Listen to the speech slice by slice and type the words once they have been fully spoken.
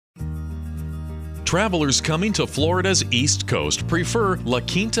Travelers coming to Florida's East Coast prefer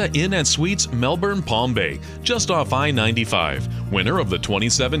LaQuinta Inn & Suites Melbourne-Palm Bay, just off I-95, winner of the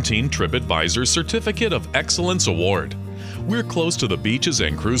 2017 TripAdvisor Certificate of Excellence Award. We're close to the beaches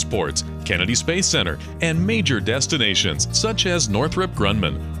and cruise ports, Kennedy Space Center, and major destinations such as Northrop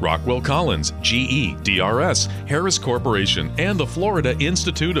Grumman, Rockwell Collins, GE, DRS, Harris Corporation, and the Florida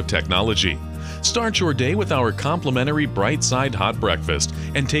Institute of Technology. Start your day with our complimentary Bright Side hot breakfast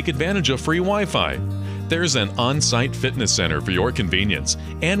and take advantage of free Wi-Fi. There's an on-site fitness center for your convenience,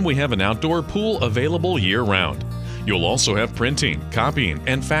 and we have an outdoor pool available year-round. You'll also have printing, copying,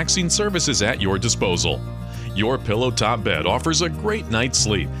 and faxing services at your disposal. Your pillow-top bed offers a great night's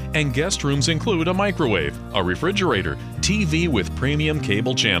sleep, and guest rooms include a microwave, a refrigerator, TV with premium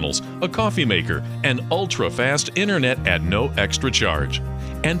cable channels, a coffee maker, and ultra-fast internet at no extra charge.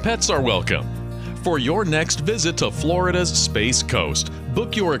 And pets are welcome. For your next visit to Florida's Space Coast,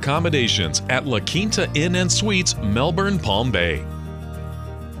 book your accommodations at LaQuinta Inn & Suites Melbourne-Palm Bay.